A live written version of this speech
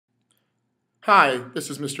Hi,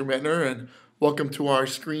 this is Mr. Mintner, and welcome to our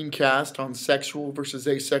screencast on sexual versus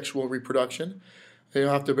asexual reproduction.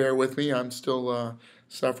 You'll have to bear with me. I'm still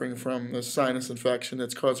suffering from a sinus infection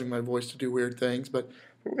that's causing my voice to do weird things. But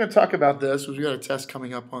we're going to talk about this. We've got a test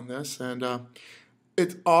coming up on this, and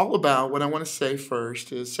it's all about what I want to say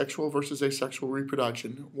first is sexual versus asexual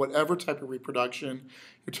reproduction. Whatever type of reproduction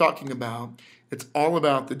you're talking about, it's all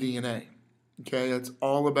about the DNA. Okay, it's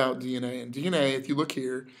all about DNA. And DNA, if you look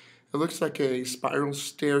here, it looks like a spiral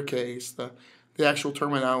staircase. The actual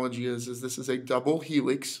terminology is this is a double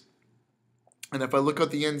helix. And if I look at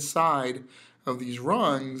the inside of these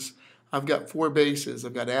rungs, I've got four bases.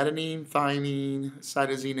 I've got adenine, thymine,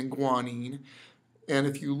 cytosine, and guanine. And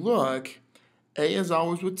if you look, A is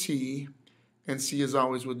always with T, and C is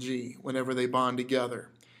always with G whenever they bond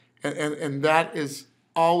together. And that is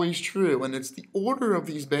always true. And it's the order of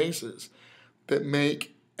these bases that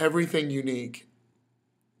make everything unique.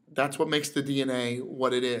 That's what makes the DNA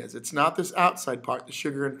what it is. It's not this outside part, the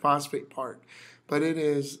sugar and phosphate part, but it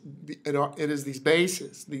is these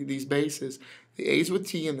bases. These bases, the A's with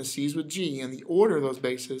T and the C's with G, and the order of those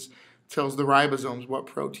bases tells the ribosomes what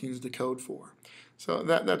proteins to code for. So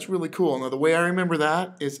that's really cool. Now the way I remember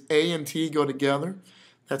that is A and T go together.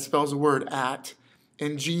 That spells the word at.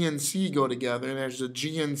 And G and C go together. And there's a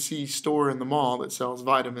GNC store in the mall that sells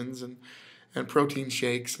vitamins and protein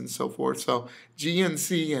shakes and so forth. So G and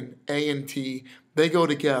C and A and T, they go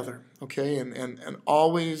together, okay? And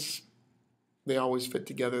always, they always fit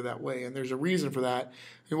together that way. And there's a reason for that,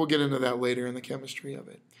 and we'll get into that later in the chemistry of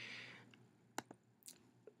it.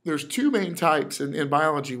 There's two main types in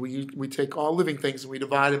biology. We take all living things and we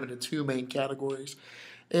divide them into two main categories.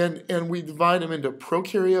 And we divide them into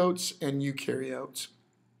prokaryotes and eukaryotes.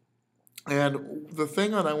 And the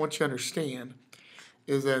thing that I want you to understand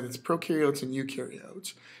is that it's prokaryotes and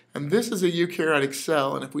eukaryotes. And this is a eukaryotic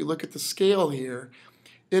cell, and if we look at the scale here,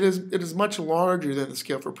 it is much larger than the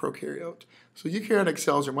scale for prokaryote. So eukaryotic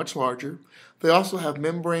cells are much larger. They also have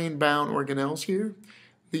membrane-bound organelles here.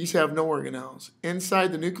 These have no organelles.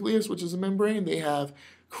 Inside the nucleus, which is a membrane, they have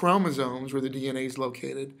chromosomes where the DNA is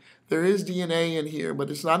located. There is DNA in here, but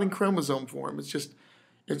it's not in chromosome form. It's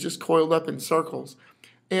just coiled up in circles.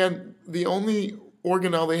 And the only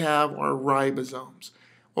organelle they have are ribosomes.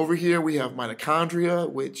 Over here we have mitochondria,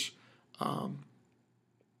 which are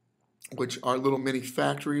little mini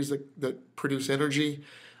factories that produce energy.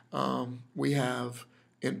 We have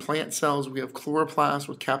in plant cells, we have chloroplasts,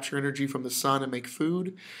 which capture energy from the sun and make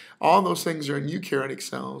food. All those things are in eukaryotic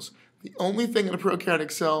cells. The only thing in a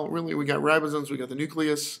prokaryotic cell, really, we got ribosomes, we got the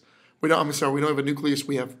nucleus. We don't have a nucleus,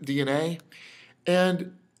 we have DNA.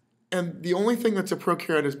 And the only thing that's a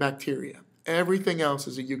prokaryote is bacteria. Everything else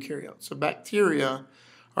is a eukaryote. So bacteria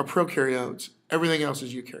are prokaryotes. Everything else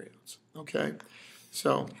is eukaryotes. Okay?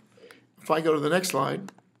 So if I go to the next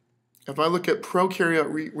slide, if I look at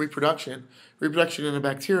prokaryote reproduction in a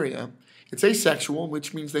bacteria, it's asexual,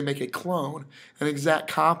 which means they make a clone, an exact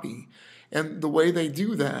copy. And the way they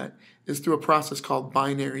do that is through a process called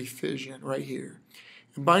binary fission right here.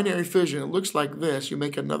 In binary fission, it looks like this. You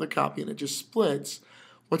make another copy and it just splits.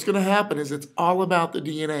 What's going to happen is it's all about the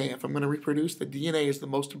DNA. If I'm going to reproduce, the DNA is the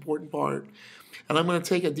most important part. And I'm going to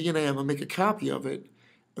take a DNA, I'm going to make a copy of it,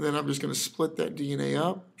 and then I'm just going to split that DNA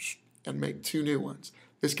up and make two new ones.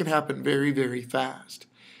 This can happen very, very fast.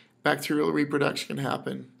 Bacterial reproduction can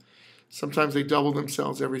happen. Sometimes they double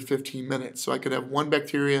themselves every 15 minutes. So I could have one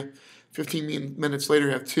bacteria, 15 minutes later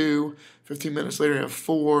have two, 15 minutes later have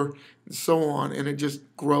four, and so on, and it just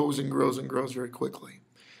grows and grows and grows very quickly.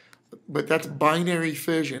 But that's binary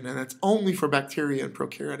fission, and that's only for bacteria and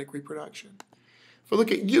prokaryotic reproduction. If we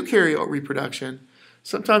look at eukaryote reproduction,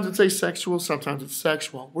 sometimes it's asexual, sometimes it's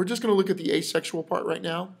sexual. We're just going to look at the asexual part right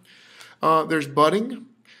now. There's budding.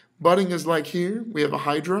 Budding is like here. We have a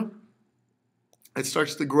hydra. It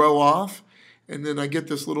starts to grow off, and then I get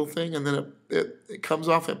this little thing, and then it comes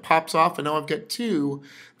off, it pops off, and now I've got two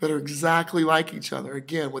that are exactly like each other.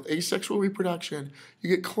 Again, with asexual reproduction, you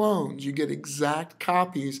get clones. You get exact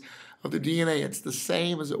copies of the DNA. It's the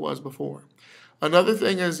same as it was before. Another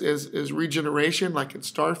thing is regeneration, like in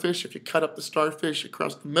starfish. If you cut up the starfish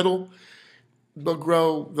across the middle, they'll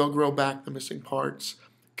grow back the missing parts.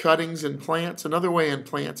 Cuttings in plants. Another way in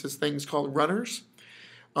plants is things called runners.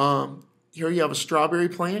 Here you have a strawberry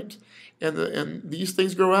plant, and these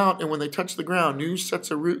things grow out, and when they touch the ground, new sets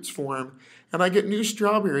of roots form, and I get new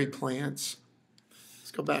strawberry plants. Let's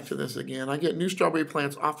go back to this again. I get new strawberry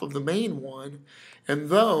plants off of the main one, and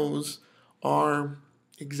those are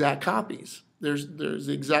exact copies. There's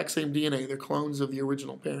the exact same DNA. They're clones of the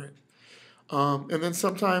original parent. And then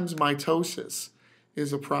sometimes mitosis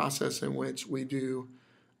is a process in which we do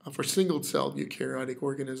for single-celled eukaryotic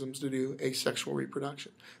organisms to do asexual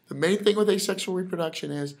reproduction. The main thing with asexual reproduction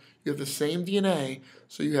is you have the same DNA,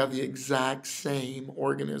 so you have the exact same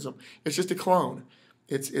organism. It's just a clone.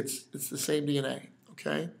 It's the same DNA,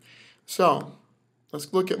 okay? So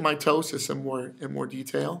let's look at mitosis in more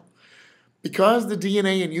detail. Because the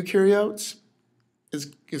DNA in eukaryotes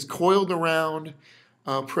is coiled around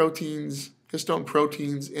proteins, histone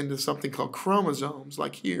proteins, into something called chromosomes,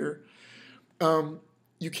 like here,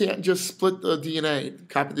 you can't just split the DNA,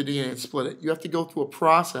 copy the DNA and split it. You have to go through a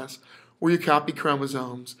process where you copy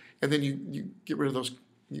chromosomes, and then you get rid of those,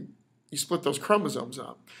 you split those chromosomes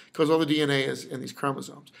up, because all the DNA is in these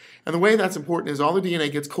chromosomes. And the way that's important is all the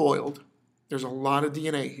DNA gets coiled. There's a lot of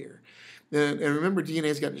DNA here. And remember,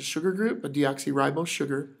 DNA's got a sugar group, a deoxyribose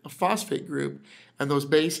sugar, a phosphate group, and those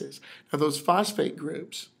bases. Now, those phosphate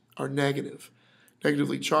groups are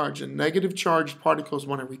negatively charged, and negative charged particles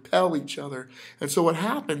want to repel each other. And so what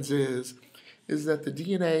happens is that the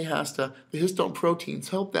DNA the histone proteins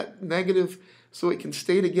help that negative so it can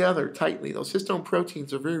stay together tightly. Those histone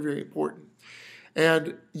proteins are very, very important.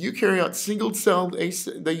 And eukaryotes, single-celled,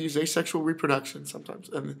 they use asexual reproduction sometimes,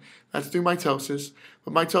 and that's through mitosis.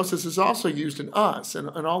 But mitosis is also used in us and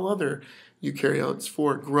all other eukaryotes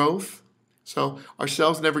for growth. So our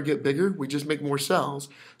cells never get bigger, we just make more cells.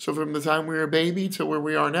 So from the time we were a baby to where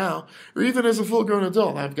we are now, or even as a full-grown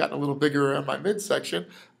adult, I've gotten a little bigger around my midsection.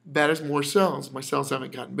 That is more cells. My cells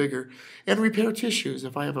haven't gotten bigger. And repair tissues.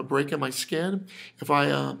 If I have a break in my skin, if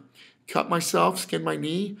I cut myself, skin my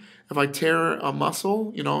knee, if I tear a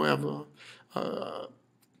muscle, have a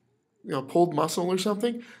pulled muscle or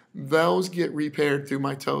something, those get repaired through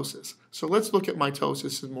mitosis. So let's look at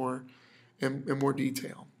mitosis in more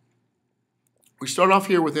detail. We start off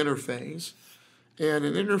here with interphase, and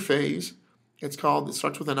an interphase, it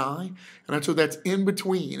starts with an I, and so that's in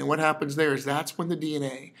between. And what happens there is that's when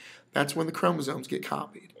the chromosomes get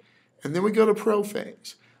copied. And then we go to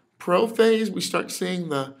prophase. Prophase, we start seeing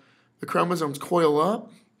the chromosomes coil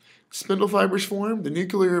up, spindle fibers form, the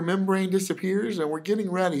nuclear membrane disappears, and we're getting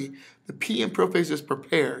ready. The P in prophase is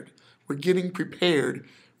prepared. We're getting prepared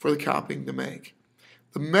for the copying to make.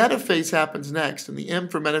 The metaphase happens next, and the M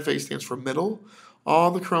for metaphase stands for middle.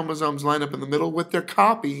 All the chromosomes line up in the middle with their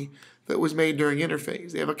copy that was made during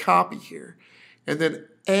interphase. They have a copy here. And then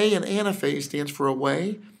A in anaphase stands for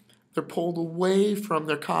away. They're pulled away from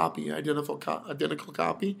their copy, identical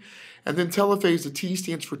copy. And then telophase, the T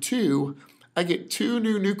stands for two. I get two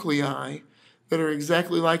new nuclei that are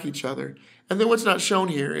exactly like each other. And then what's not shown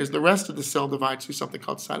here is the rest of the cell divides through something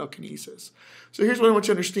called cytokinesis. So here's what I want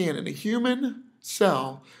you to understand. In a human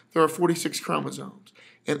cell, there are 46 chromosomes.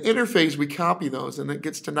 In interphase, we copy those, and it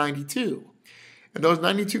gets to 92. And those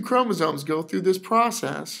 92 chromosomes go through this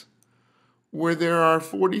process where there are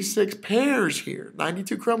 46 pairs here,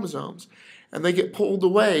 92 chromosomes, and they get pulled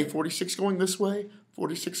away, 46 going this way,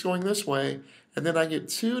 46 going this way, and then I get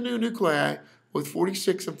two new nuclei with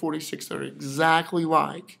 46 and 46 that are exactly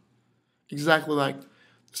like the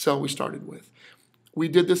cell we started with. We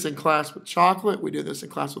did this in class with chocolate. We did this in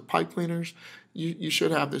class with pipe cleaners. You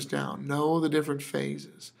should have this down. Know the different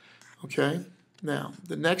phases. Okay? Now,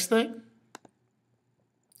 the next thing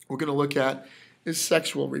we're going to look at is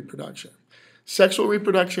sexual reproduction. Sexual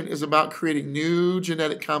reproduction is about creating new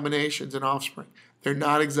genetic combinations in offspring. They're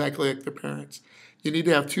not exactly like their parents. You need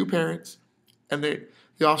to have two parents, and the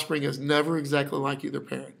offspring is never exactly like either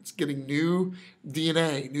parent. It's getting new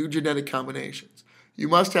DNA, new genetic combinations. You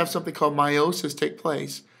must have something called meiosis take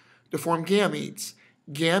place to form gametes.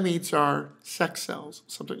 Gametes are sex cells.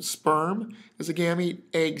 Something sperm is a gamete,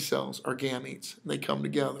 egg cells are gametes. They come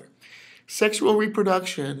together. Sexual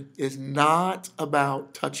reproduction is not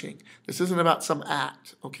about touching. This isn't about some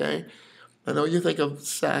act, okay? I know you think of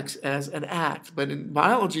sex as an act, but in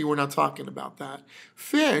biology, we're not talking about that.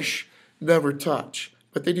 Fish never touch,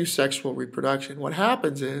 but they do sexual reproduction. What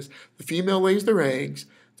happens is the female lays their eggs,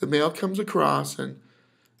 the male comes across, and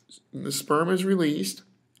the sperm is released,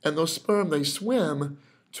 and those sperm, they swim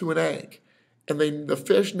to an egg. And the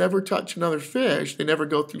fish never touch another fish. They never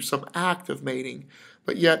go through some act of mating,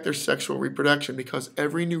 but yet there's sexual reproduction because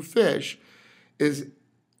every new fish is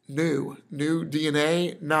new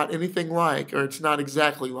DNA, not anything like, or it's not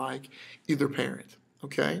exactly like either parent,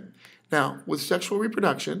 okay? Now, with sexual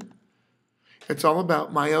reproduction, it's all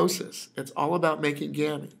about meiosis. It's all about making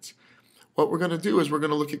gametes. What we're going to do is we're going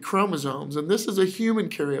to look at chromosomes, and this is a human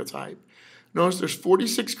karyotype. Notice there's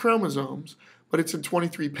 46 chromosomes, but it's in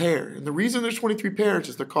 23 pairs. And the reason there's 23 pairs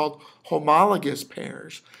is they're called homologous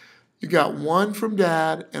pairs. You got one from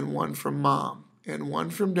dad and one from mom, and one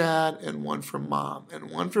from dad and one from mom, and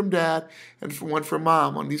one from dad and one from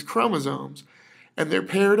mom on these chromosomes. And they're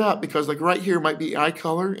paired up because like right here might be eye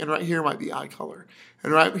color and right here might be eye color.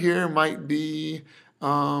 And right here might be,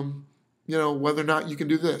 whether or not you can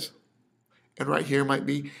do this. And right here might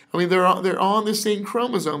be, they're on the same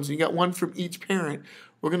chromosomes. And you got one from each parent.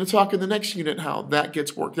 We're going to talk in the next unit how that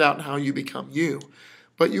gets worked out and how you become you.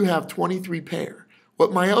 But you have 23 pair.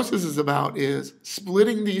 What meiosis is about is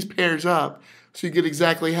splitting these pairs up so you get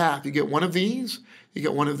exactly half. You get one of these, you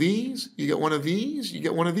get one of these, you get one of these, you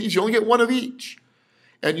get one of these. You only get one of each.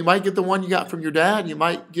 And you might get the one you got from your dad. You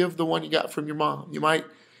might give the one you got from your mom. You might,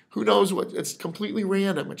 who knows what, it's completely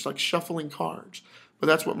random. It's like shuffling cards. But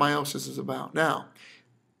that's what meiosis is about. Now,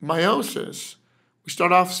 meiosis, we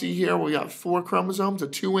start off, see here, we got 4 chromosomes, a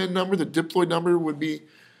 2N number. The diploid number would be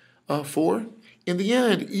 4. In the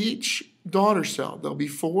end, each daughter cell, there'll be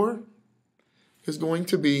 4, is going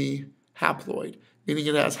to be haploid, meaning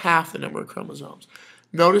it has half the number of chromosomes.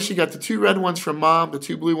 Notice you got the 2 red ones from mom, the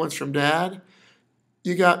 2 blue ones from dad.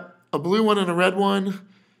 You got a blue one and a red one.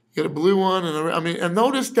 You got a blue one and and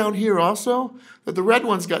notice down here also that the red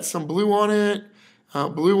one's got some blue on it.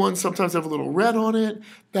 Blue ones sometimes have a little red on it.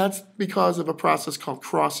 That's because of a process called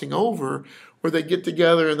crossing over, where they get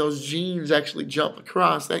together and those genes actually jump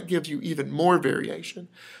across. That gives you even more variation.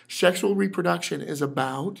 Sexual reproduction is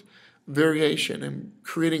about variation and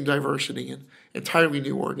creating diversity in entirely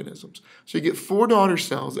new organisms. So you get 4 daughter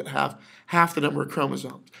cells that have half the number of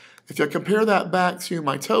chromosomes. If I compare that back to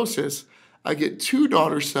mitosis, I get 2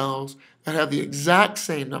 daughter cells that have the exact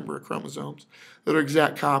same number of chromosomes that are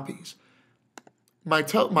exact copies.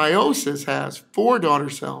 Meiosis has 4 daughter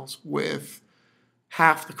cells with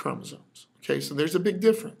half the chromosomes. Okay, so there's a big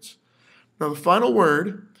difference. Now, the final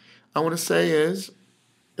word I want to say is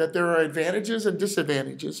that there are advantages and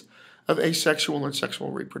disadvantages of asexual and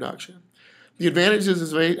sexual reproduction. The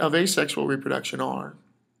advantages of asexual reproduction are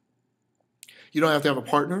you don't have to have a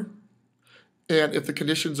partner, and if the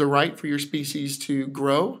conditions are right for your species to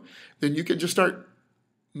grow, then you can just start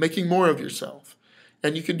making more of yourself.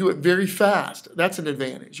 And you can do it very fast. That's an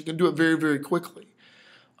advantage. You can do it very, very quickly.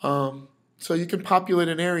 So you can populate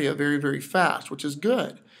an area very, very fast, which is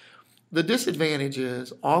good. The disadvantage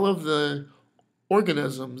is all of the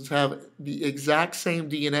organisms have the exact same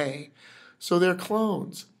DNA, so they're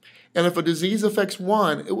clones. And if a disease affects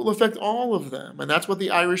one, it will affect all of them. And that's what the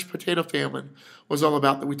Irish potato famine was all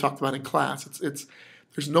about that we talked about in class.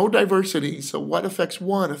 There's no diversity, so what affects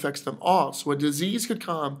one affects them all. So a disease could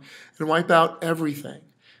come and wipe out everything.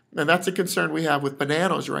 And that's a concern we have with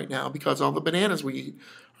bananas right now because all the bananas we eat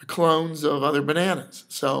are clones of other bananas.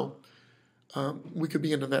 So we could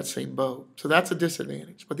be into that same boat. So that's a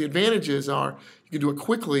disadvantage. But the advantages are you can do it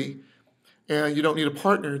quickly and you don't need a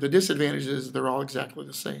partner. The disadvantage is they're all exactly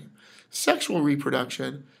the same. Sexual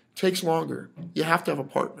reproduction takes longer. You have to have a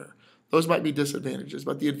partner. Those might be disadvantages.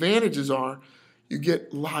 But the advantages are you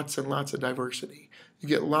get lots and lots of diversity. You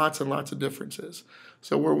get lots and lots of differences.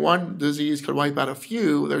 So where one disease could wipe out a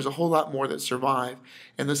few, there's a whole lot more that survive.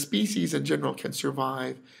 And the species in general can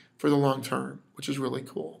survive for the long term, which is really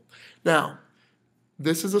cool. Now,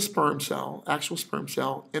 this is a sperm cell, actual sperm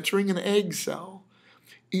cell, entering an egg cell.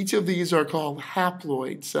 Each of these are called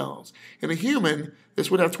haploid cells. In a human,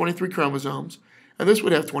 this would have 23 chromosomes, and this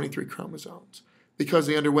would have 23 chromosomes because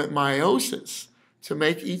they underwent meiosis to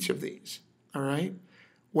make each of these. All right?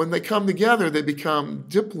 When they come together, they become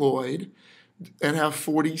diploid and have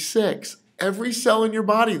 46. Every cell in your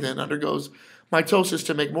body then undergoes mitosis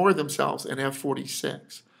to make more of themselves and have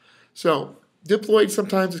 46. So diploid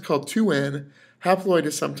sometimes is called 2N. Haploid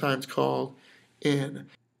is sometimes called N.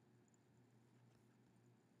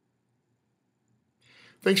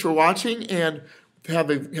 Thanks for watching, and have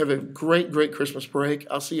a great, great Christmas break.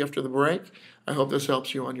 I'll see you after the break. I hope this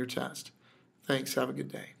helps you on your test. Thanks. Have a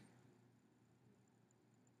good day.